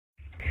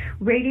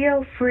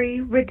Radio Free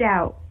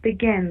Redoubt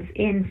begins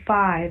in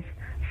 5,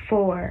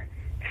 4,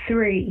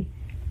 3,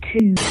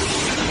 2.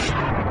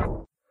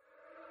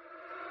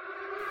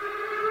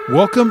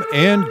 Welcome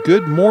and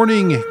good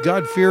morning,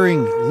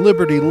 God-fearing,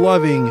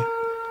 liberty-loving,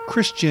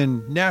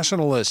 Christian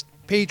nationalist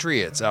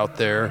patriots out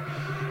there,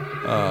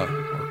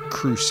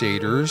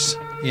 crusaders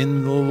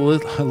in the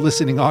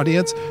listening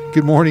audience.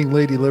 Good morning,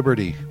 Lady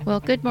Liberty. Well,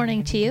 good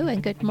morning to you,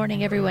 and good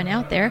morning, everyone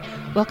out there.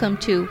 Welcome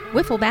to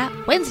Wiffle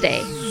Bat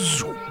Wednesday.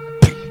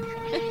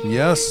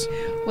 Yes.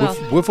 Well,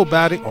 wiffle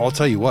batting. I'll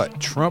tell you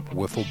what, Trump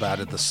wiffle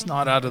batted the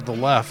snot out of the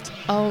left.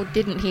 Oh,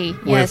 didn't he?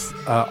 With, Yes.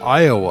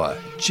 Iowa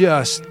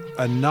just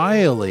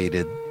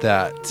annihilated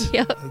that.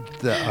 Yep.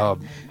 The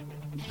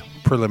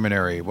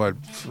preliminary.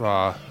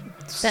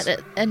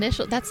 That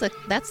initial. That's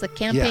the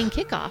campaign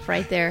kickoff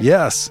right there.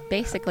 Yes.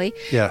 Basically.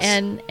 Yes.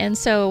 And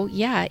so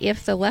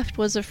if the left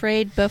was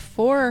afraid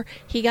before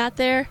he got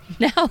there,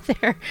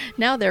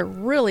 now they're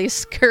really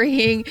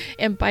scurrying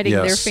and biting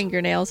their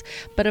fingernails.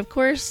 But of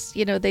course,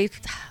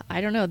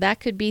 I don't know, that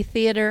could be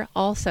theater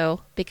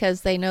also,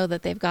 because they know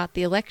that they've got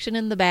the election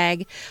in the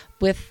bag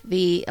with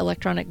the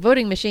electronic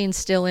voting machines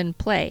still in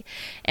play.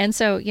 And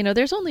so,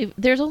 there's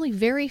only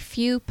very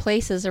few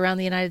places around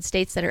the United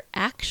States that are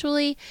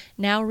actually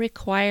now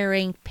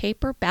requiring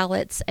paper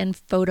ballots and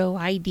photo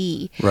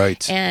ID.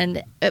 Right.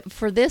 And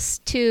for this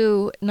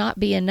to not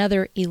be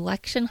another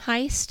election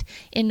heist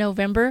in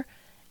November,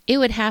 it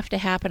would have to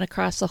happen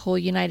across the whole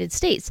United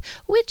States,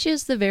 which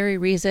is the very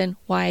reason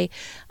why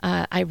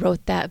I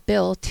wrote that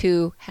bill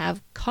to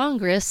have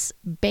Congress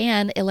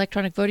ban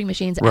electronic voting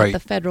machines at the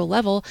federal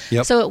level.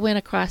 Yep. So it went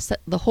across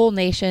the whole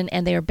nation,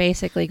 and they are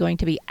basically going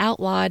to be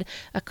outlawed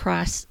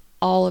across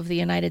all of the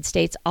United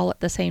States all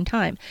at the same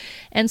time.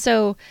 And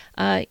so,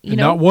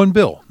 not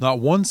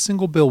one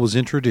single bill was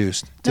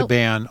introduced to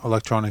ban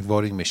electronic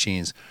voting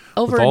machines.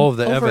 With all of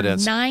the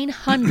evidence.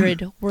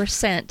 900 were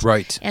sent.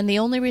 Right. And the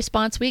only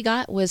response we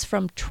got was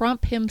from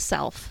Trump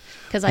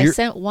himself, because I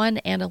sent one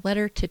and a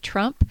letter to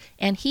Trump,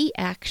 and he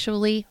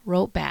actually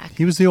wrote back.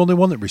 He was the only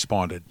one that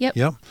responded. Yep.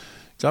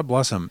 God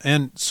bless him.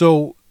 And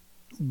so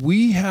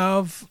we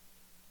have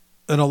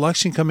an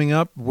election coming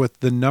up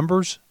with the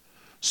numbers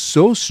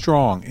so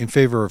strong in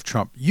favor of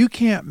Trump. You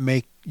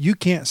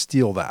can't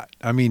steal that.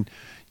 I mean,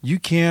 you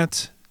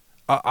can't.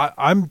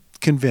 I'm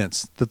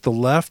convinced that the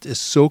left is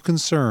so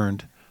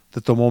concerned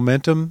that the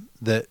momentum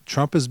that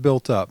Trump has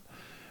built up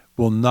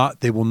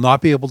they will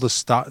not be able to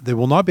stop. They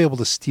will not be able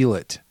to steal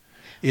it.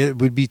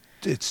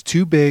 It's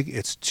too big.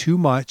 It's too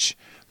much.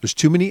 There's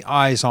too many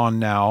eyes on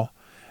now,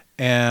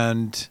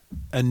 and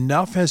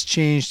enough has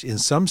changed in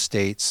some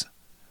states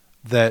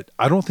that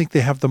I don't think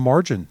they have the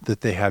margin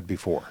that they had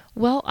before.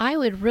 Well, I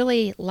would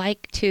really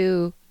like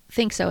to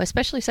think so,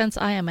 especially since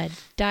I am a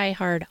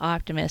diehard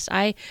optimist.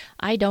 I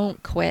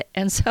don't quit.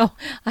 And so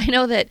I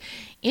know that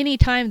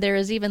anytime there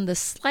is even the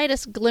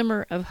slightest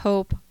glimmer of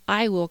hope,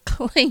 I will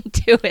cling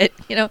to it,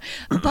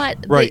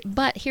 But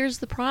but here's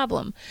the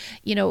problem.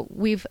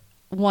 We've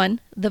won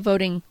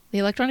the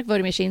electronic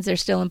voting machines, they're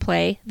still in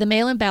play. The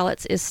mail-in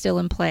ballots is still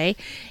in play.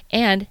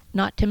 And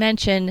not to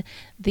mention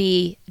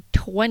the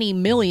 20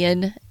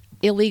 million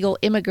illegal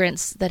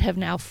immigrants that have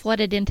now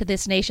flooded into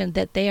this nation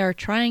that they are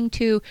trying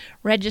to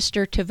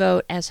register to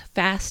vote as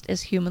fast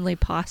as humanly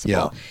possible.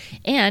 Yeah.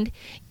 And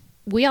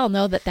we all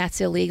know that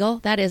that's illegal.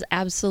 That is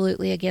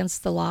absolutely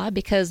against the law,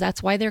 because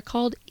that's why they're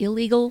called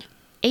illegal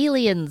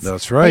aliens.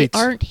 That's right. They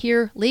aren't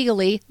here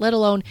legally, let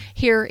alone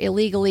here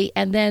illegally,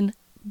 and then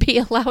be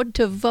allowed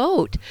to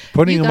vote.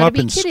 Putting them up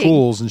in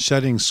schools and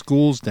shutting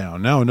schools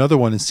down. Now another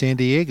one in San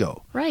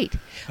Diego. Right.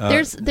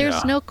 There's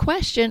no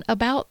question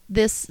about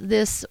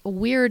this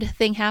weird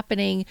thing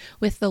happening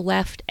with the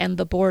left and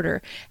the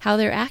border. How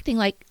they're acting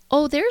like,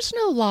 oh, there's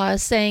no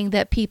laws saying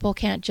that people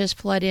can't just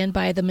flood in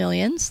by the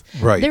millions.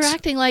 Right. They're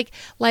acting like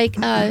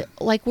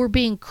we're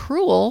being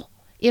cruel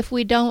if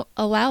we don't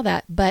allow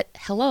that. But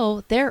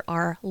hello, there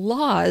are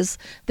laws.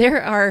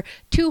 There are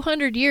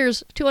 200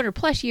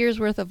 plus years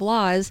worth of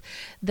laws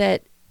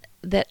that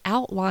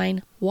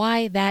outline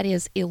why that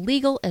is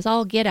illegal as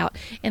all get out.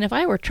 And if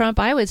I were Trump,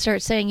 I would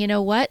start saying, you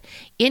know what?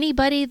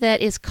 Anybody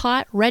that is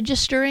caught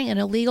registering and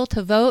illegal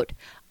to vote,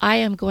 I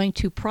am going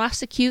to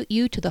prosecute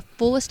you to the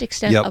fullest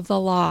extent of the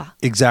law.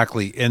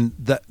 Exactly. And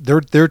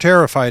they're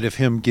terrified of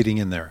him getting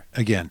in there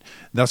again.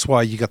 That's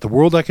why you got the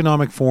World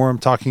Economic Forum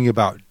talking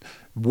about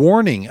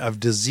warning of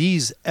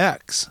disease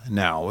X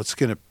now. It's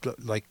going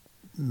to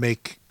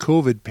make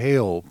COVID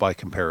pale by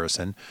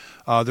comparison.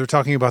 They're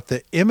talking about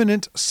the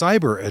imminent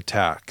cyber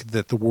attack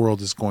that the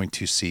world is going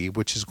to see,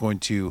 which is going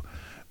to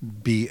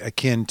be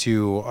akin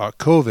to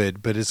COVID,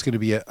 but it's going to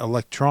be an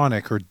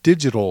electronic or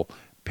digital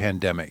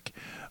pandemic.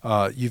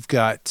 You've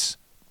got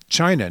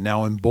China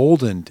now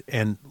emboldened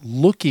and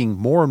looking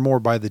more and more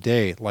by the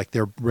day like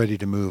they're ready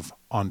to move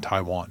on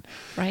Taiwan.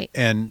 Right.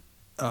 And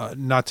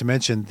not to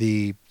mention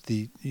the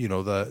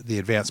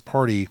advanced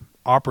party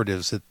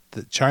operatives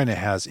that China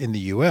has in the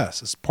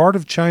U.S. As part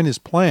of China's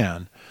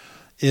plan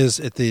is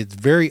at the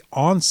very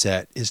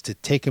onset is to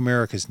take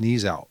America's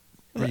knees out.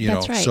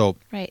 That's right. So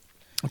right.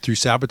 through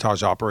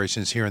sabotage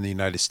operations here in the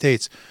United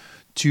States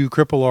to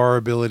cripple our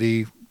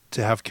ability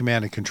to have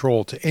command and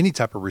control to any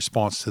type of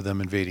response to them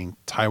invading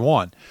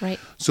Taiwan. Right.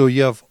 So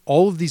you have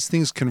all of these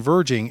things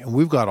converging, and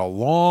we've got a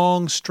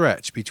long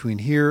stretch between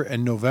here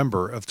and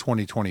November of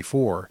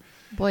 2024.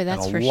 Boy,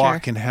 that's and for a sure.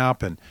 lot can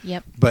happen.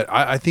 Yep. But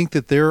I think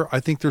that they're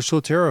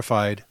so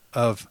terrified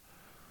of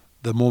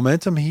the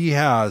momentum he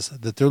has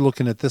that they're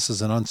looking at this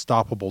as an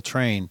unstoppable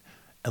train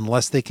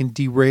unless they can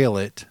derail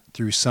it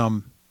through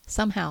some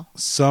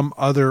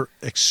other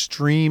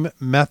extreme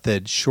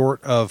method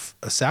short of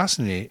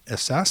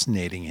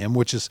assassinating him,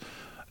 which is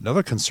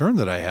another concern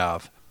that I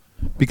have,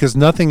 because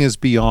nothing is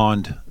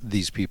beyond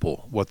these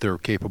people, what they're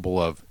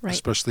capable of, right.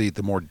 Especially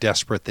the more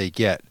desperate they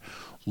get.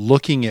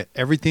 Looking at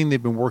everything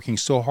they've been working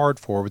so hard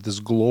for with this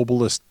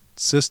globalist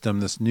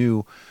system, this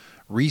new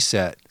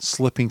reset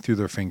slipping through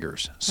their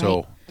fingers. So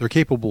right. They're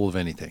capable of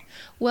anything.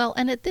 Well,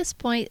 and at this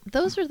point,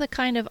 those are the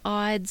kind of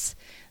odds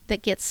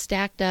that get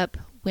stacked up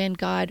when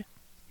God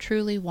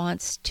truly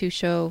wants to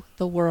show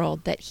the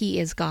world that he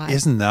is God.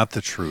 Isn't that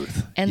the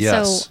truth? And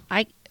yes.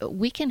 so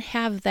we can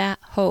have that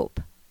hope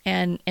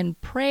and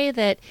pray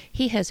that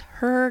he has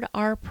heard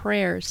our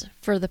prayers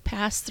for the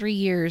past 3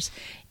 years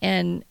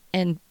and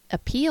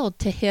appealed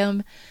to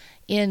him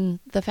in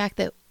the fact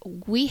that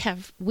we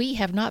have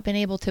not been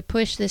able to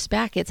push this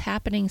back. It's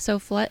happening so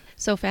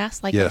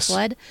fast, like yes. a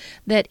flood,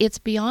 that it's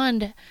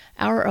beyond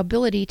our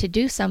ability to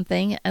do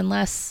something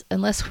unless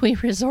we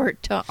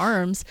resort to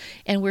arms,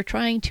 and we're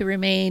trying to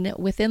remain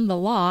within the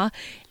law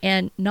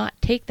and not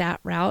take that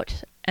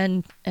route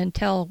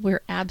until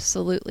we're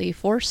absolutely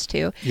forced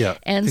to. Yeah,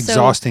 and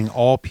exhausting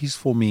all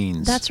peaceful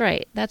means. That's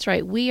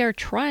right. We are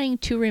trying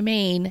to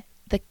remain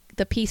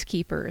the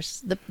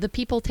peacekeepers, the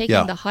people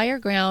taking the higher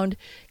ground,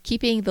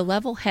 keeping the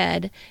level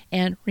head,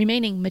 and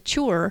remaining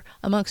mature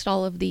amongst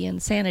all of the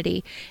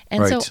insanity.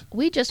 And right. so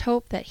we just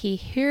hope that he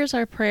hears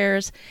our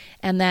prayers,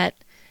 and that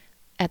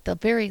at the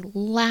very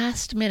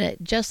last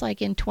minute, just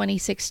like in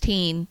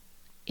 2016,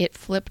 it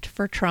flipped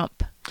for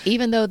Trump.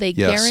 Even though they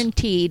yes.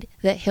 guaranteed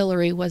that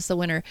Hillary was the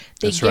winner.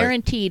 They That's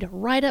guaranteed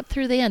right up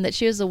through the end that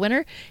she was the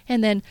winner,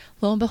 and then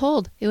lo and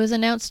behold, it was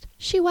announced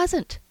she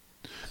wasn't.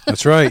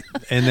 That's right.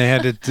 And they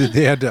had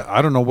to,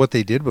 I don't know what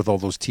they did with all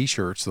those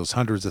T-shirts, those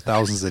hundreds of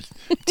thousands of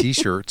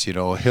T-shirts,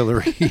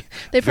 Hillary They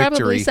victory.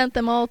 probably sent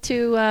them all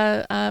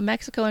to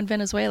Mexico and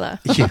Venezuela.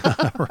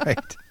 Yeah,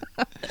 right.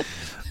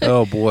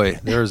 Oh, boy,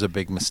 there's a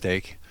big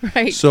mistake.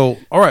 Right. So,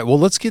 all right, well,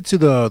 let's get to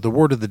the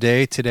word of the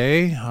day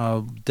today.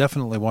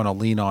 Definitely want to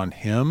lean on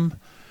him.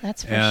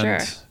 That's for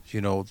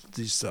sure.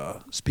 These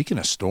speaking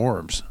of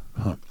storms,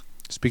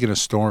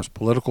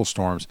 political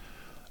storms,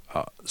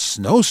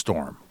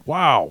 snowstorm.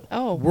 Wow.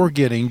 Oh. We're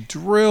getting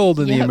drilled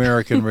in the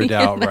American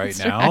Redoubt right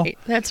now. Right.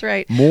 That's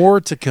right.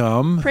 More to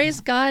come.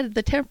 Praise God,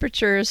 the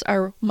temperatures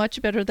are much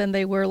better than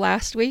they were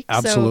last week.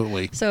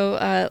 Absolutely.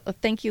 So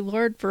thank you,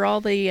 Lord, for all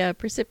the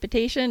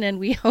precipitation, and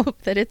we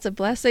hope that it's a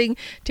blessing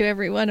to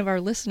every one of our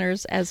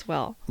listeners as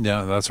well.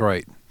 Yeah, that's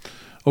right.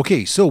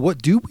 Okay, so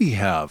what do we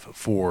have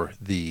for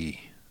the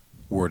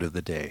word of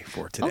the day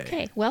for today?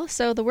 Okay, well,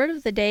 so the word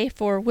of the day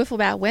for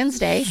Wifflebat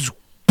Wednesday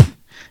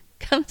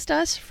comes to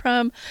us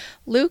from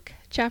Luke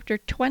chapter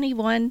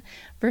 21,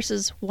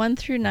 verses 1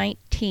 through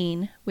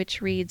 19,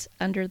 which reads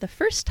under the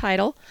first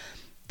title,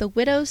 The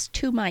Widow's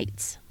Two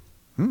Mites.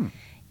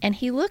 And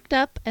he looked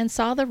up and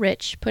saw the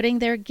rich putting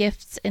their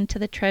gifts into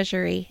the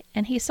treasury,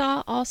 and he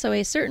saw also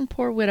a certain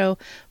poor widow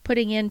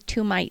putting in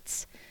 2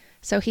 mites.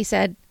 So he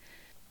said,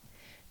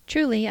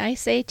 Truly I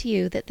say to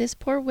you that this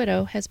poor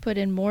widow has put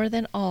in more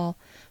than all,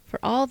 for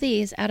all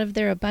these out of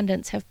their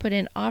abundance have put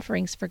in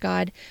offerings for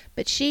God,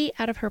 but she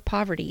out of her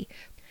poverty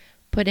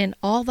put in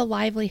all the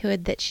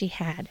livelihood that she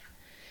had.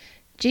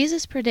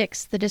 Jesus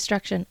predicts the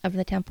destruction of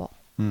the temple.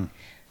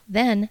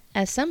 Then,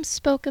 as some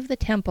spoke of the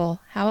temple,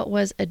 how it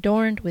was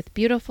adorned with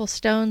beautiful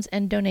stones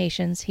and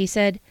donations, he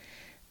said,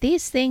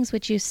 These things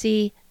which you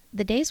see,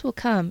 the days will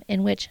come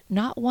in which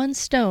not one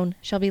stone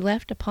shall be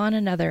left upon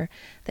another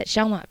that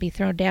shall not be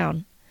thrown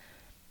down.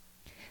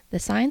 The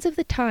signs of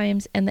the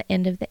times and the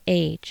end of the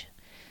age.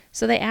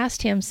 So they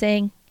asked him,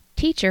 saying,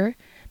 Teacher,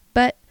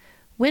 but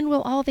when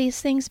will all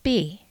these things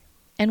be?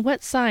 And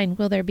what sign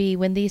will there be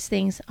when these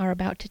things are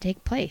about to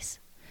take place?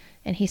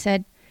 And he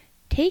said,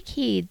 Take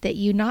heed that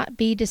you not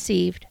be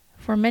deceived,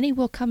 for many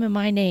will come in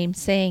my name,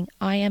 saying,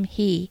 I am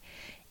he,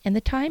 and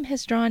the time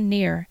has drawn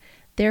near.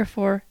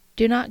 Therefore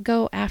do not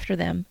go after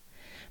them.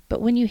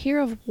 But when you hear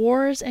of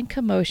wars and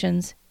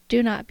commotions,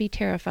 do not be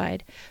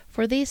terrified,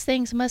 for these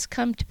things must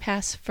come to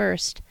pass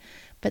first,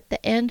 but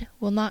the end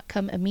will not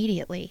come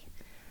immediately.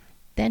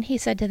 Then he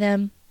said to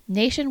them,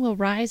 Nation will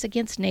rise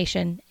against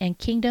nation, and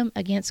kingdom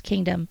against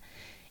kingdom,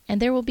 and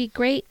there will be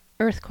great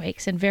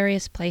earthquakes in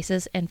various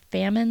places, and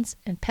famines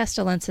and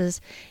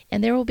pestilences,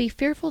 and there will be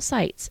fearful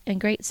sights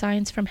and great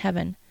signs from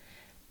heaven.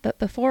 But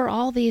before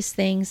all these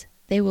things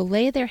they will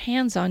lay their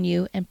hands on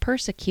you and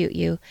persecute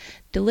you,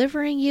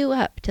 delivering you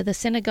up to the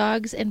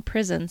synagogues and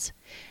prisons.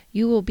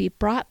 You will be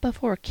brought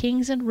before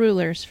kings and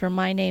rulers for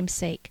my name's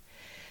sake.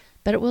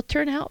 But it will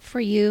turn out for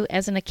you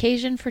as an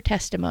occasion for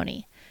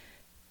testimony.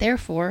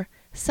 Therefore,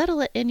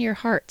 settle it in your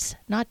hearts,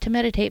 not to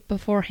meditate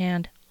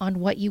beforehand on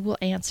what you will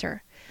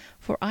answer.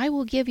 For I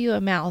will give you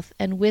a mouth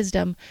and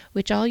wisdom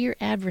which all your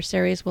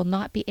adversaries will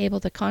not be able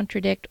to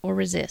contradict or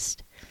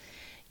resist.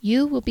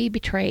 You will be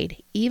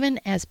betrayed, even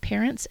as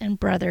parents and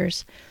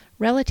brothers,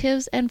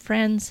 relatives and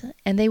friends,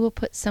 and they will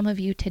put some of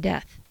you to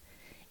death.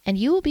 And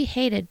you will be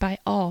hated by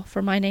all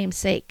for my name's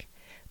sake,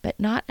 but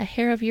not a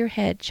hair of your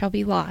head shall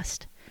be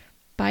lost.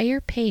 By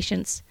your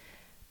patience,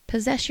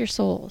 possess your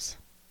souls.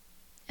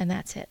 And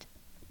that's it.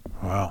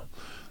 Wow.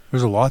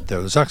 There's a lot there.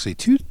 There's actually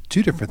two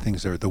different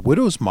things there. The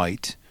widow's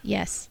mite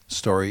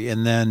story,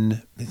 and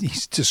then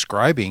he's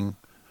describing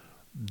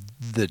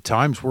the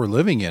times we're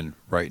living in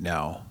right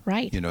now.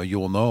 Right. You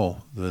will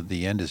know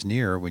the end is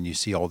near when you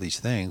see all these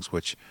things,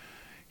 which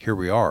here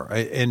we are.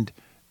 And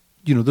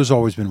there's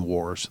always been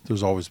wars.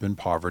 There's always been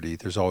poverty.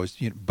 There's always,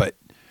 but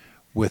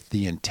with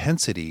the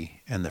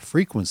intensity and the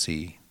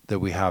frequency that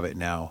we have it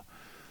now,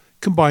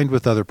 combined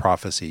with other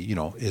prophecy,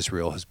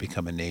 Israel has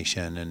become a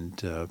nation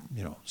and,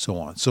 so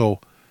on. So,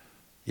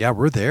 yeah,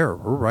 we're there.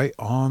 We're right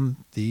on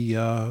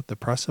the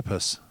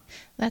precipice.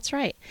 That's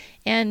right.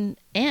 And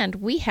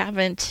we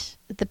haven't,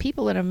 the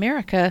people in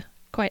America,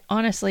 quite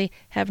honestly,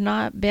 have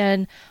not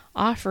been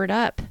offered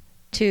up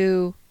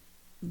to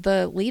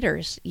the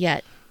leaders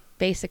yet,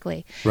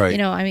 basically. Right.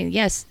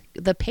 Yes,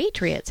 the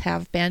patriots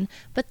have been,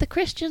 but the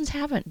Christians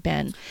haven't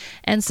been.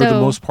 And so, for the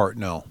most part,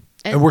 no.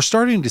 And we're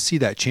starting to see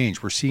that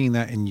change. We're seeing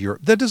that in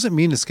Europe. That doesn't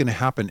mean it's going to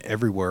happen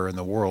everywhere in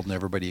the world and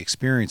everybody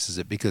experiences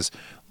it, because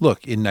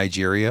look, in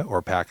Nigeria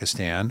or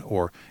Pakistan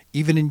or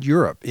even in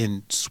Europe,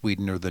 in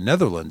Sweden or the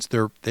Netherlands,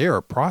 they are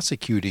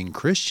prosecuting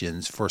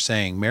Christians for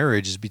saying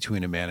marriage is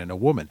between a man and a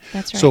woman.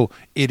 That's right. So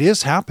it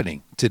is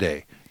happening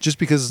today. Just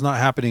because it's not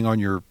happening on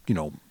your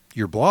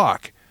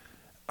block,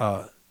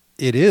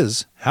 it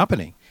is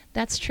happening.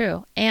 That's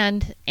true.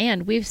 And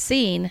we've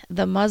seen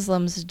the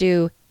Muslims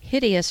do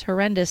hideous,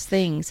 horrendous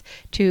things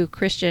to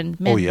Christian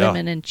men,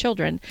 women, and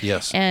children.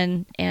 Yes.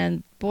 And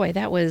boy,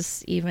 that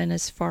was even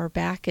as far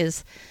back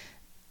as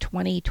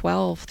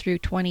 2012 through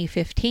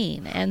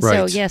 2015. And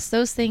so, yes,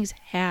 those things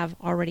have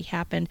already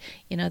happened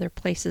in other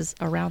places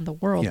around the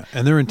world. Yeah,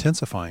 and they're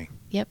intensifying.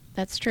 Yep,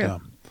 that's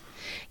true.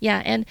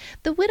 Yeah, and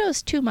the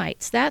widow's two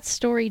mites, that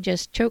story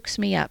just chokes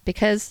me up,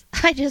 because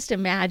I just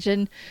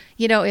imagine,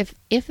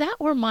 if that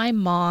were my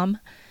mom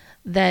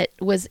that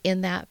was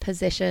in that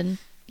position,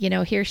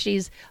 here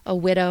she's a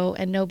widow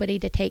and nobody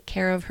to take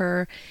care of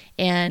her,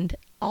 and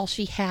all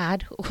she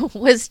had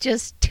was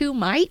just two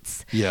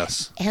mites.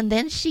 Yes. And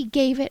then she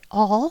gave it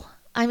all.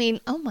 I mean,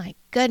 oh my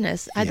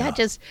goodness. Yeah.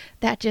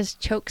 That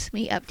just chokes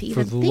me up to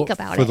even think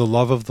about it. For the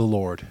love of the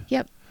Lord.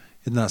 Yep.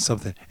 Isn't that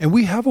something? And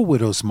we have a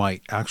widow's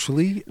mite,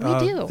 actually. We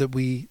do. That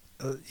we,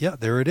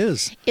 there it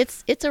is.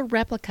 It's a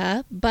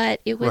replica,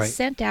 but it was Right.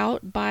 sent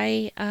out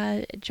by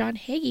John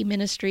Hagee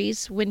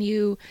Ministries when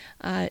you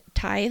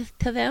tithe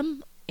to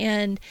them.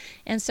 And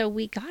so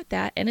we got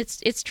that, and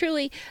it's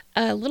truly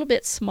a little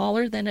bit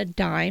smaller than a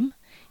dime,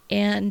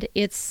 and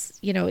it's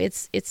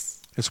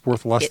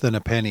worth less than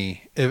a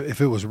penny if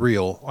it was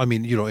real. I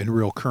mean, in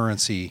real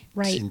currency,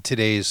 right. In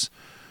today's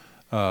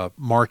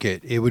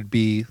market, it would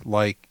be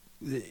like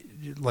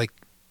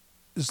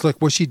it's like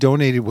what she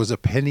donated was a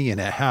penny and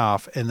a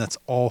half, and that's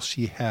all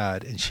she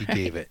had, and she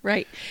gave it.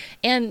 Right,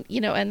 and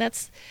and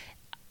that's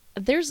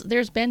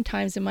there's been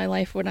times in my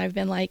life when I've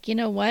been like, you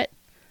know what?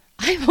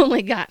 I've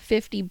only got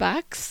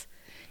 $50,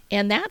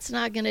 and that's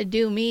not going to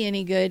do me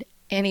any good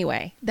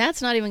anyway.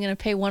 That's not even going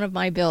to pay one of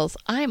my bills.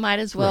 I might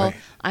as well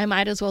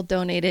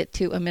donate it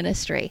to a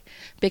ministry,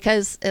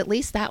 because at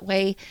least that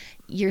way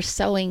you're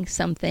sowing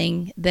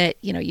something that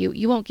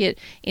you won't get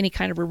any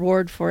kind of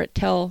reward for it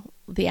till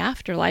the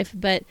afterlife.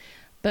 But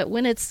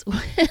when it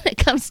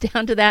comes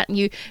down to that, and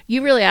you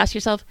really ask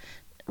yourself,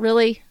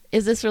 really,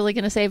 is this really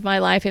going to save my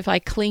life if I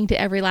cling to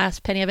every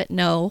last penny of it?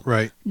 No.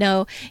 Right.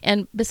 No.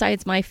 And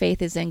besides, my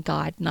faith is in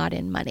God, not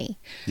in money.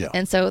 Yeah.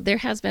 And so there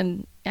has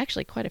been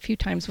actually quite a few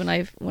times when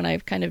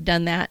I've kind of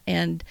done that,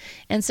 and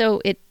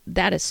so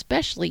that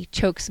especially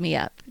chokes me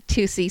up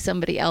to see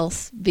somebody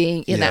else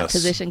being in that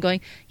position,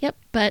 going, "Yep,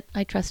 but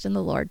I trust in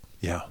the Lord."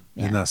 Yeah.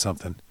 Isn't that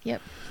something?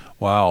 Yep.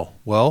 Wow.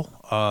 Well,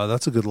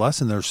 that's a good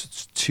lesson.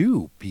 There's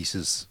two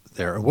pieces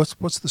there.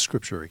 What's the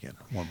scripture again?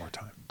 One more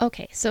time.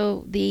 Okay,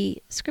 so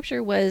the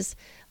scripture was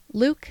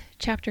Luke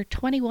chapter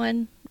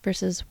 21,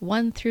 verses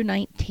 1 through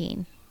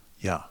 19.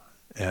 Yeah,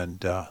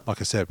 and like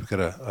I said, we've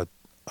got a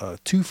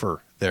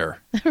twofer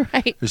there.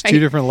 Right. There's two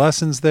different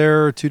lessons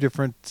there, two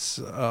different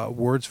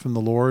words from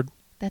the Lord.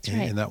 That's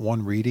right. In that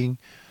one reading.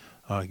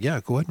 Go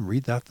ahead and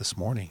read that this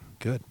morning.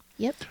 Good.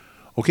 Yep.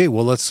 Okay,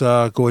 well, let's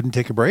go ahead and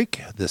take a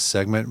break. This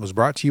segment was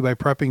brought to you by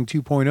Prepping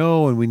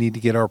 2.0, and we need to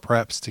get our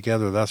preps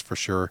together, that's for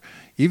sure.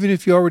 Even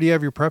if you already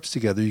have your preps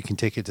together, you can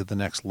take it to the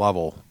next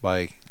level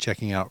by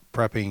checking out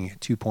Prepping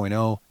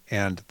 2.0,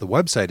 and the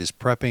website is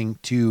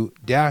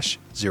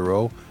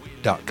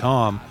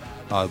prepping2-0.com.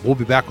 We'll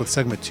be back with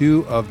segment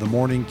 2 of the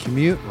Morning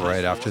Commute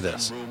right after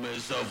this.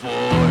 Wars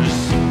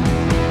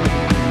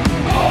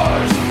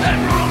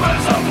and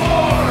rumors of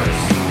wars.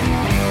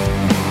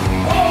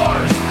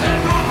 Wars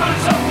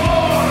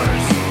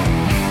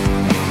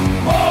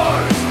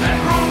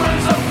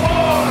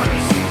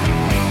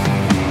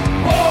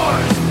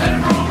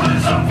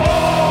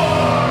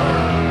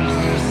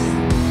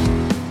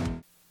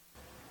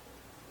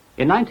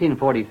In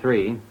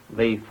 1943,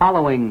 the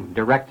following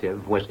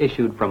directive was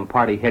issued from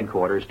party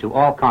headquarters to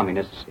all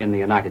communists in the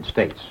United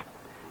States.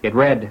 It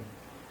read,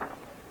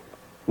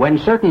 "When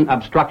certain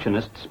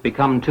obstructionists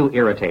become too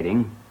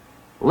irritating,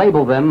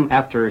 label them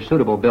after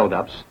suitable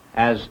build-ups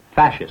as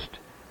fascist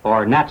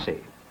or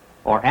Nazi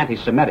or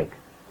anti-Semitic,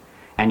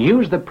 and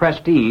use the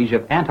prestige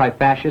of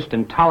anti-fascist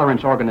and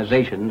tolerance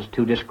organizations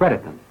to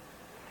discredit them.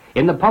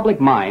 In the public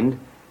mind,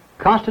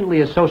 constantly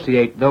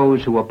associate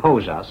those who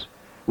oppose us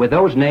with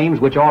those names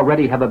which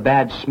already have a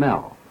bad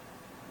smell.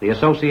 The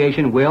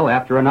association will,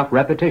 after enough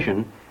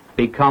repetition,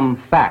 become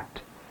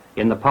fact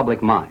in the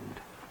public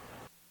mind."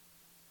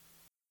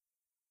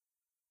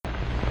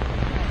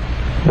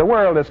 The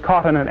world is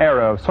caught in an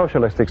era of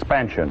socialist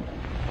expansion.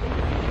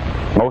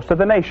 Most of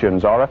the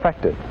nations are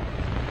affected,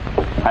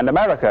 and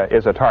America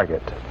is a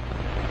target.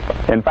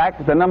 In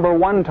fact, the number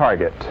one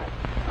target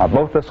of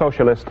both the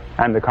socialist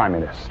and the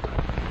communist.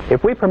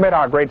 If we permit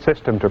our great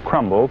system to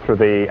crumble through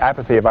the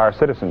apathy of our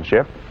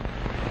citizenship,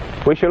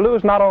 we shall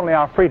lose not only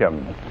our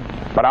freedom,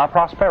 but our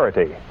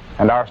prosperity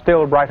and our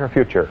still brighter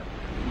future.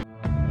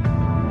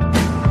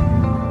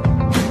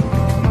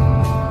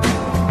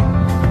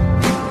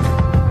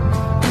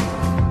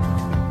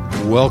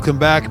 Welcome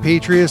back,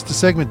 Patriots, to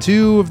segment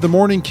 2 of the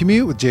Morning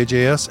Commute with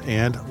JJS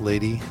and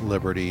Lady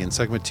Liberty. And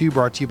segment 2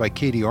 brought to you by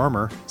Katie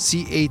Armor,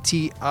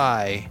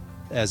 C-A-T-I,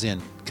 as in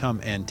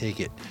come and take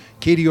it.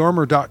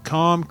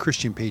 KatieArmor.com,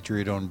 Christian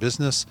Patriot-owned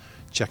business.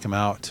 Check them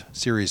out.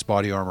 Serious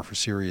body armor for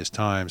serious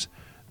times.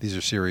 These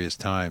are serious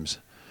times.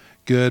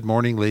 Good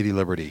morning, Lady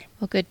Liberty.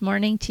 Well, good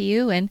morning to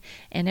you and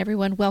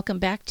everyone. Welcome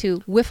back to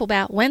Wiffle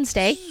Bat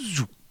Wednesday,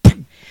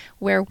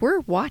 where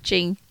we're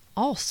watching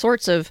all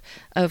sorts of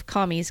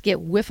commies get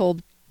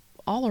whiffled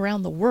all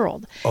around the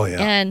world. Oh, yeah.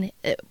 And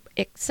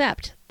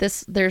except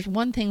this, there's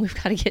one thing we've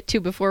got to get to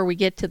before we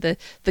get to the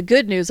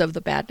good news of the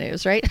bad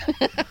news, right?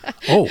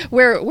 Oh,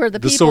 where the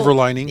people, silver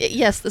lining.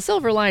 Yes, the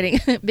silver lining,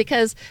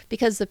 because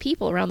the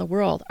people around the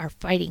world are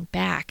fighting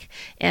back,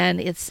 and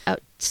it's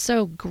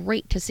so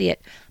great to see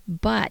it.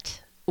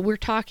 But we're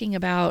talking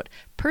about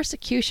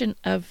persecution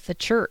of the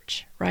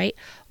church, right?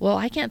 Well,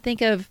 I can't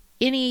think of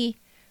any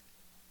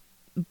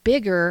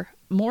bigger,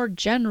 more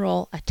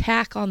general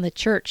attack on the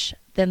church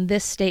than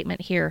this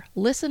statement here.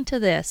 Listen to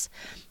this.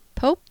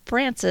 Pope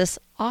Francis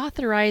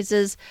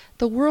authorizes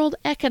the World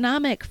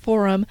Economic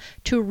Forum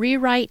to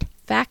rewrite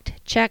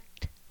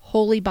fact-checked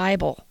Holy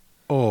Bible.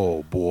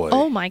 Oh, boy.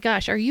 Oh, my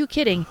gosh. Are you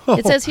kidding?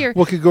 It says here,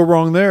 what could go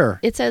wrong there?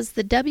 it says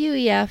the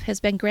WEF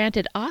has been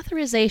granted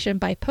authorization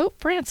by Pope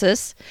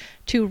Francis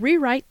to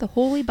rewrite the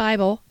Holy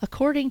Bible,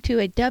 according to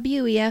a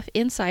WEF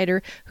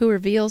insider who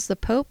reveals the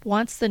Pope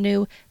wants the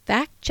new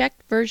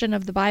fact-checked version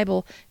of the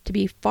Bible to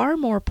be far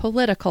more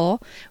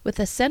political, with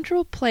a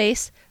central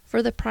place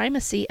for the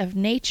primacy of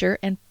nature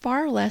and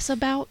far less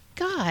about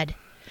God.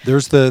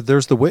 There's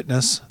the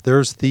witness.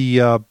 There's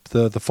the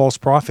false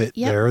prophet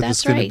there.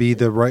 That's going to be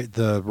the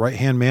right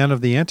hand man of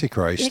the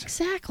Antichrist.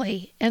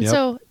 Exactly. And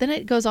so then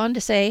it goes on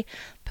to say,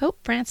 Pope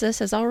Francis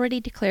has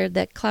already declared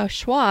that Klaus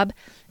Schwab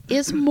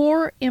is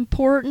more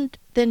important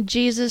than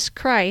Jesus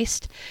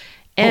Christ.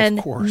 And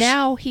of course.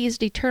 Now he's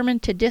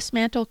determined to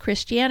dismantle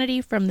Christianity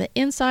from the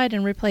inside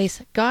and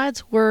replace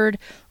God's word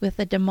with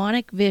the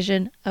demonic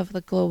vision of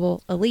the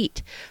global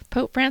elite.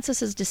 Pope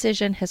Francis's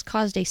decision has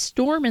caused a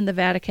storm in the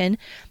Vatican,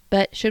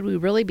 but should we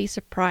really be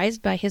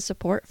surprised by his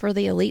support for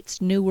the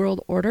elite's New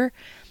World Order?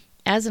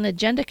 As an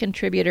agenda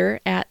contributor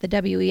at the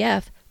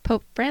WEF,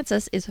 Pope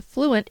Francis is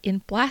fluent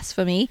in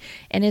blasphemy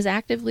and is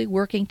actively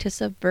working to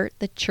subvert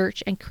the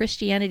church and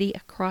Christianity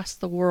across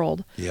the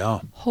world. Yeah.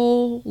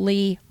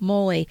 Holy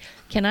moly.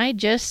 Can I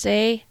just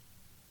say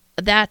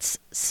that's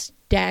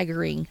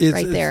staggering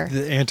right there.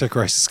 The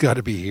Antichrist has got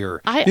to be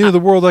here. The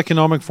World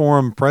Economic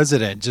Forum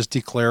president just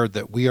declared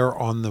that we are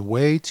on the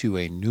way to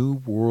a new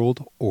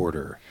world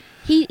order.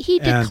 He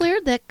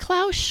declared that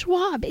Klaus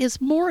Schwab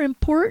is more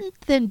important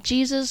than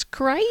Jesus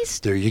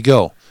Christ. There you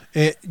go.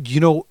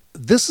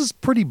 This is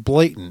pretty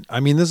blatant. I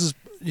mean, this is,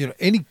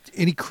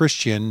 any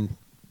Christian,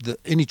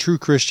 any true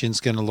Christian's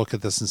going to look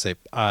at this and say,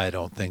 I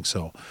don't think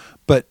so.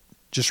 But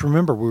just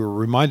remember, we were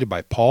reminded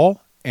by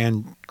Paul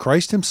and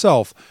Christ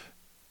himself,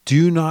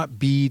 do not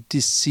be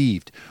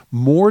deceived.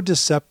 More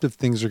deceptive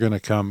things are going to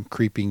come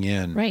creeping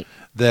in, right,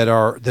 that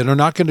are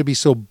not going to be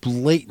so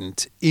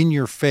blatant in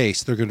your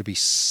face. They're going to be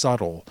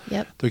subtle.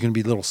 Yep. They're going to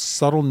be little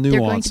subtle nuances.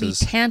 They're going to be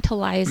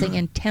tantalizing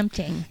and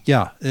tempting.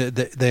 Yeah,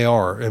 they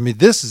are. I mean,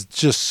 this is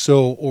just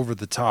so over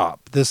the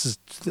top. This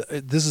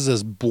is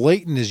as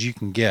blatant as you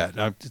can get.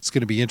 It's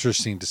going to be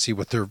interesting to see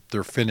what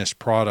their finished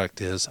product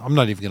is. I'm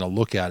not even going to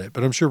look at it,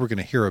 but I'm sure we're going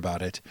to hear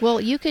about it.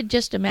 Well, you could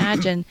just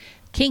imagine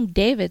King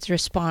David's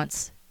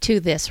response to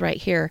this right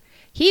here.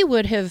 He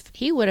would have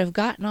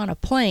gotten on a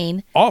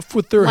plane. Off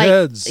with their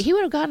heads. He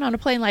would have gotten on a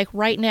plane like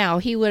right now.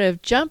 He would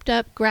have jumped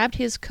up, grabbed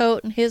his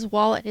coat and his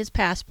wallet, his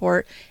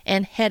passport,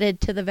 and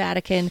headed to the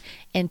Vatican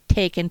and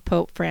taken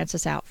Pope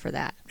Francis out for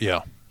that.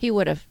 Yeah. He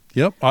would have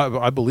Yep,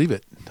 I believe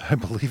it. I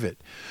believe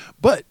it.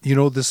 But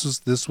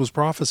this was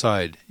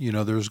prophesied.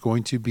 There's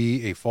going to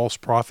be a false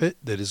prophet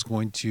that is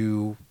going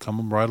to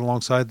come right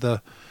alongside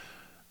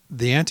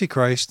the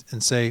Antichrist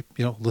and say,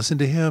 listen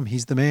to him.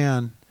 He's the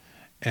man.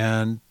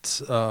 And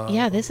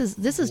this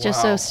is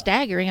just so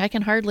staggering. I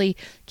can hardly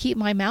keep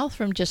my mouth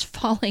from just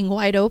falling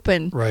wide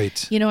open.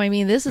 Right.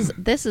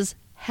 This is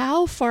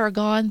how far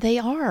gone they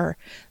are.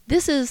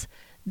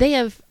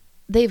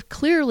 They've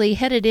clearly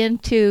headed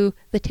into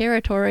the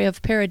territory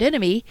of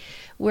paradynamy,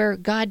 where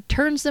God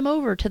turns them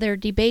over to their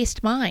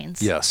debased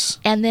minds. Yes.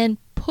 And then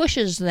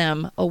pushes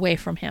them away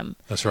from him.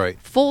 That's right.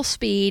 Full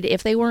speed.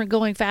 If they weren't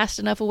going fast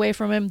enough away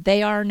from him,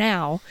 they are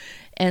now.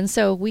 And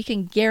so we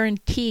can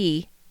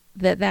guarantee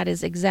that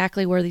is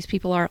exactly where these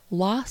people are,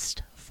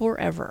 lost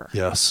forever.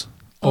 Yes.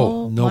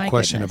 Oh, no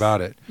question goodness.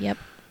 about it. Yep.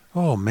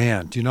 Oh,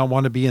 man, do not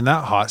want to be in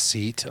that hot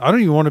seat. I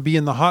don't even want to be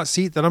in the hot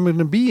seat that I'm going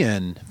to be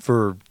in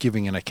for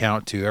giving an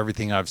account to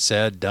everything I've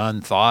said,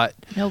 done, thought.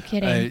 No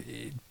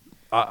kidding.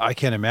 I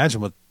can't imagine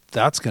what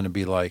that's going to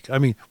be like. I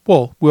mean,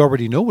 well, we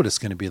already know what it's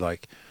going to be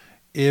like.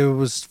 It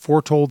was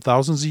foretold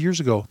thousands of years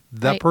ago.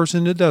 That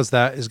person that does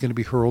that is going to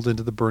be hurled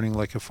into the burning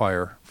lake of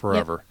fire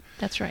forever. Yep,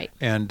 that's right.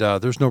 And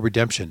there's no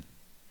redemption.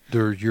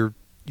 You're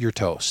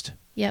toast.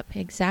 Yep,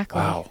 exactly.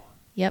 Wow.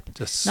 Yep.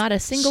 Not a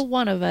single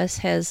one of us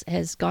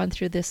has gone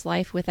through this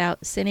life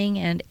without sinning,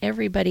 and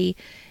everybody,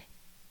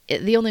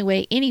 the only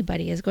way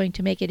anybody is going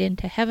to make it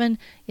into heaven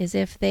is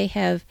if they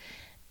have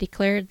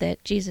declared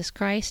that Jesus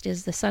Christ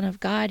is the Son of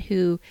God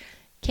who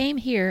came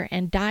here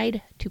and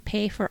died to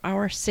pay for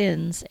our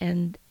sins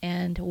and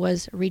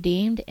was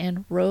redeemed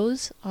and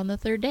rose on the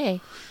third day.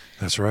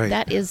 That's right.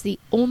 That is the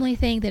only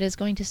thing that is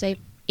going to save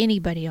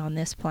anybody on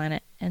this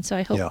planet. And so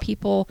I hope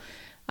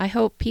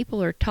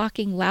people are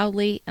talking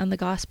loudly on the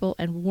gospel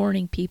and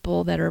warning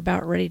people that are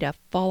about ready to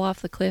fall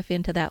off the cliff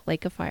into that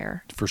lake of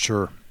fire. For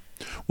sure.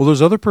 Well,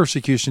 there's other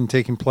persecution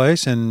taking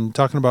place, and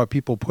talking about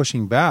people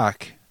pushing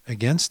back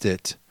against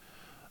it.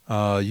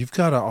 You've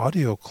got an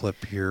audio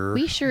clip here.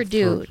 We sure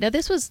do. Now,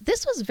 this was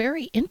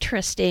very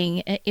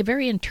interesting,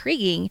 very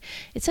intriguing.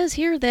 It says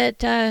here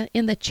that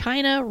in the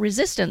China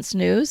resistance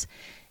news,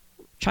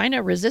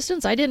 China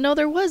resistance? I didn't know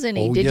there was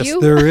any. Oh, Did yes,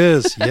 you? There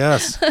is.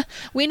 Yes.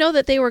 We know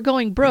that they were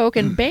going broke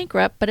and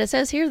bankrupt, but it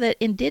says here that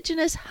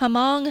indigenous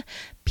Hmong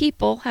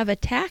people have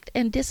attacked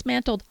and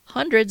dismantled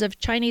hundreds of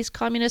Chinese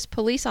communist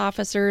police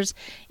officers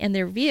and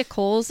their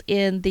vehicles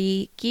in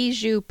the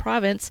Guizhou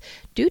province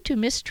due to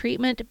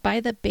mistreatment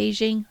by the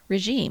Beijing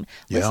regime.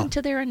 Listen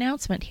to their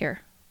announcement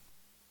here.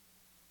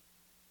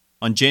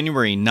 On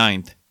January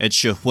 9th, at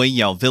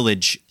Shihuiyao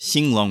Village,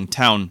 Xinglong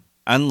Town,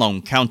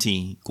 Anlong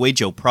County,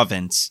 Guizhou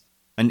Province,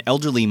 an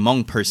elderly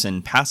Hmong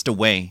person passed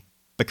away.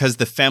 Because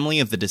the family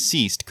of the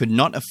deceased could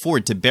not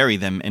afford to bury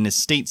them in a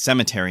state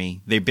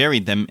cemetery, they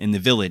buried them in the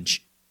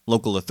village.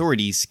 Local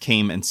authorities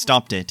came and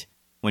stopped it.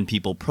 When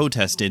people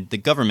protested, the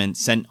government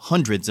sent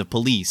hundreds of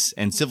police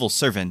and civil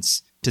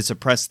servants to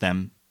suppress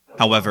them.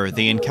 However,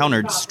 they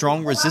encountered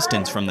strong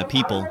resistance from the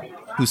people,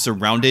 who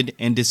surrounded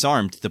and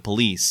disarmed the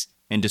police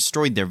and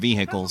destroyed their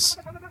vehicles.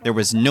 There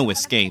was no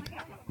escape.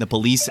 The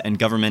police and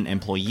government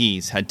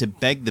employees had to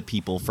beg the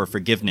people for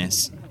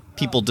forgiveness.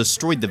 People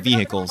destroyed the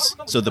vehicles,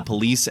 so the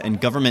police and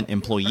government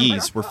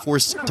employees were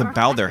forced to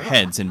bow their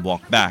heads and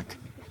walk back.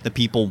 The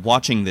people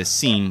watching this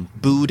scene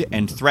booed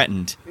and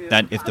threatened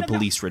that if the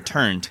police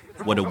returned,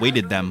 what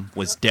awaited them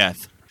was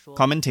death.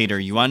 Commentator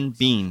Yuan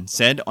Bin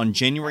said on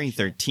January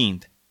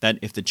 13th that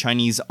if the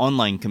Chinese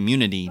online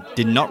community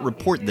did not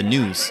report the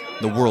news,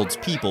 the world's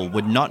people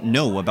would not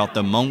know about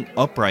the Hmong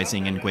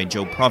uprising in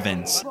Guizhou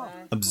province.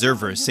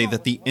 Observers say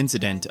that the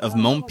incident of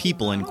Hmong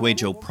people in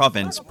Guizhou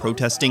province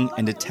protesting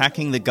and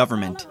attacking the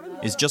government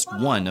is just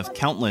one of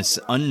countless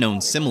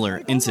unknown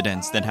similar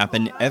incidents that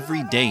happen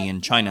every day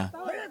in China.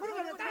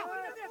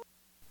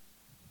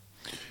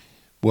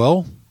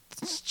 Well,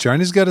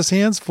 China's got its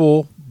hands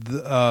full.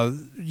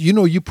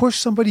 You push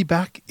somebody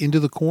back into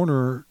the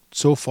corner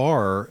so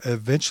far,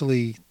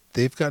 eventually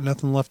they've got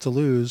nothing left to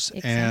lose.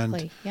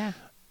 Exactly,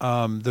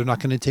 and they're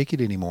not going to take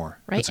it anymore.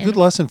 Right. It's a good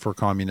lesson for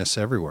communists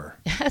everywhere.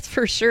 That's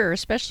for sure,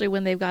 especially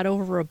when they've got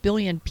over 1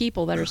 billion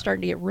people that are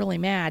starting to get really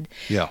mad.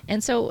 Yeah.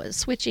 And so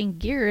switching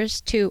gears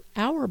to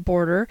our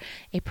border,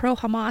 a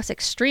pro-Hamas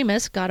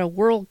extremist got a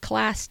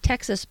world-class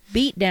Texas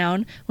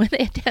beatdown when they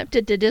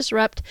attempted to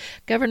disrupt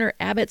Governor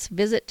Abbott's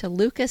visit to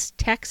Lucas,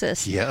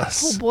 Texas.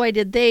 Yes. Oh boy,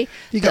 did they.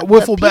 He got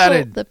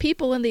wiffle-batted. The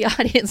people in the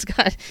audience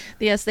got,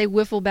 yes, they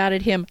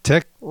wiffle-batted him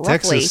roughly.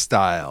 Texas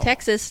style.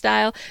 Texas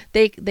style.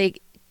 They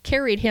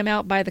carried him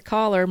out by the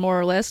collar, more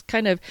or less,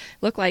 kind of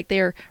looked like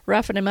they were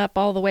roughing him up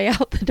all the way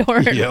out the door,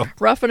 and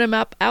roughing him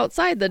up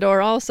outside the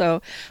door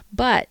also.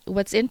 But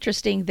what's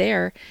interesting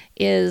there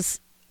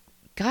is,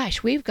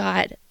 gosh, we've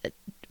got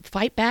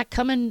fight back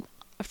coming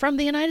from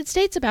the United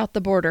States about the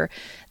border.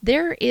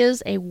 There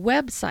is a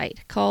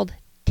website called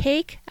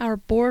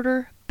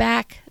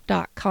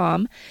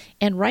TakeOurBorderBack.com,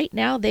 and right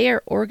now they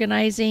are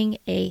organizing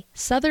a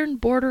southern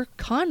border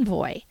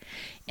convoy.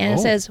 And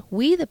it says,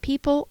 "We the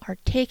people are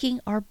taking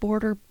our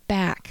border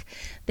back.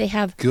 They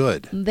have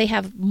Good. They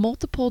have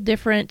multiple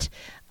different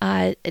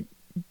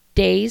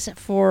days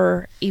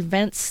for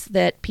events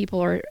that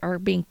people are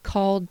being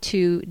called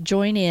to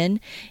join in,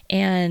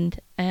 and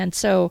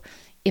so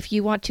if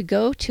you want to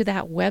go to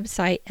that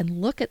website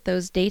and look at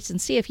those dates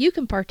and see if you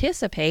can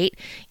participate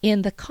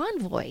in the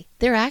convoy,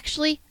 they're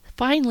actually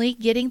finally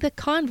getting the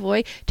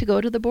convoy to go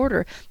to the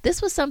border.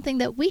 This was something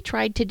that we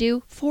tried to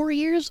do 3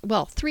 years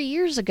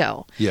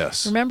ago.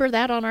 Yes. Remember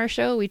that on our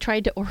show? We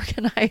tried to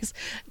organize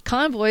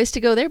convoys to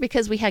go there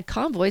because we had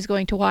convoys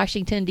going to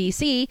Washington,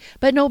 D.C.,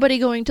 but nobody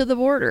going to the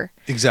border.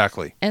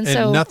 Exactly. And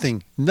so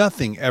nothing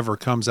ever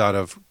comes out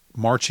of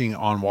marching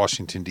on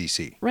Washington,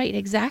 D.C. Right,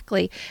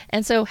 exactly.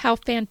 And so how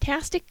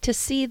fantastic to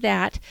see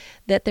that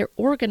they're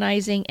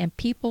organizing and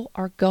people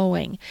are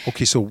going.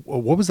 Okay, so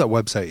what was that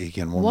website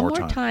again? One more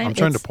time. I'm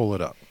trying to pull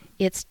it up.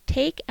 It's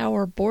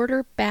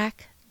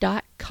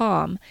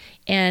takeourborderback.com,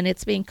 and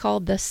it's being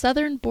called the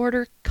Southern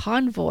Border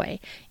Convoy.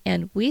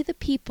 And we, the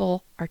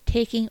people, are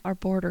taking our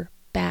border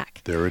back.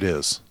 There it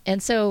is.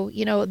 And so,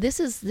 this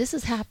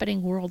is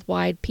happening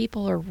worldwide.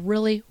 People are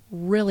really,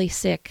 really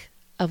sick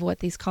of what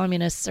these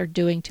communists are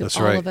doing to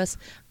all of us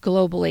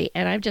globally.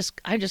 And I'm just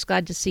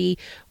glad to see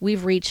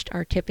we've reached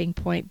our tipping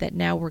point that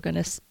now we're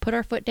going to put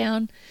our foot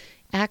down,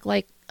 act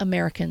like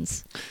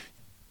Americans.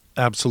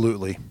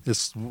 Absolutely.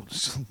 It's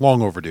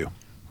long overdue.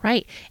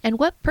 Right. And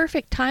what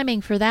perfect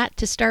timing for that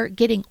to start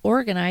getting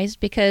organized,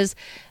 because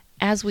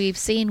as we've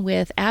seen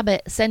with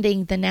Abbott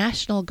sending the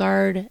National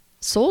Guard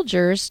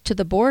soldiers to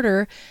the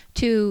border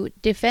to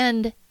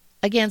defend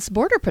against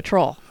Border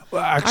Patrol.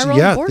 Well, actually,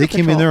 yeah, they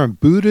came in there and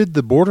booted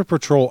the Border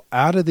Patrol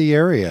out of the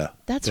area.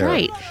 That's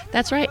right.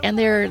 And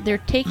they're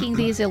taking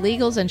these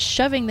illegals and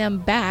shoving them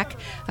back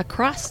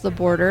across the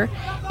border,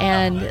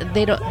 and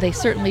they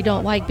certainly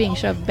don't like being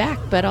shoved back,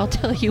 but I'll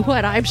tell you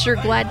what, I'm sure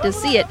glad to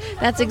see it.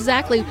 That's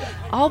exactly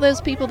all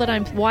those people that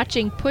I'm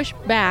watching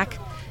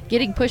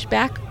getting pushed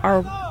back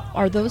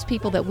are those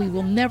people that we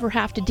will never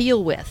have to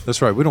deal with. That's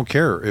right. We don't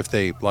care if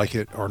they like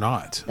it or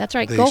not. That's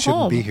right. They Go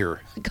shouldn't home. be here.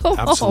 Go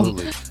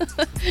Absolutely.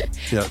 home.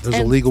 Yeah, there's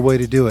a legal way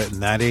to do it,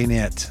 and that ain't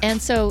it. And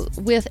so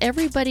with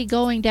everybody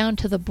going down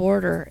to the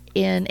border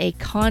in a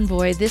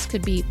convoy, this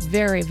could be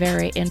very,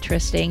 very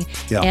interesting.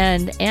 Yeah.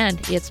 And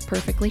it's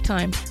perfectly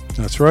timed.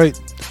 That's right.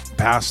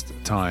 Past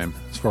time,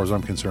 as far as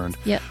I'm concerned.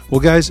 Yep.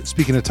 Well, guys,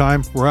 speaking of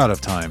time, we're out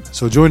of time.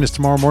 So join us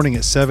tomorrow morning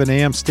at 7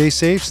 a.m. Stay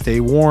safe, stay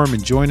warm,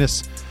 and join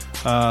us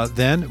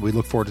then. We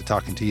look forward to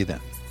talking to you then.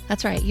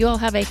 That's right. You all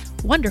have a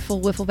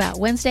wonderful Wiffle Bat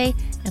Wednesday,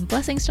 and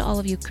blessings to all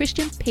of you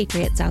Christian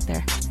patriots out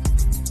there.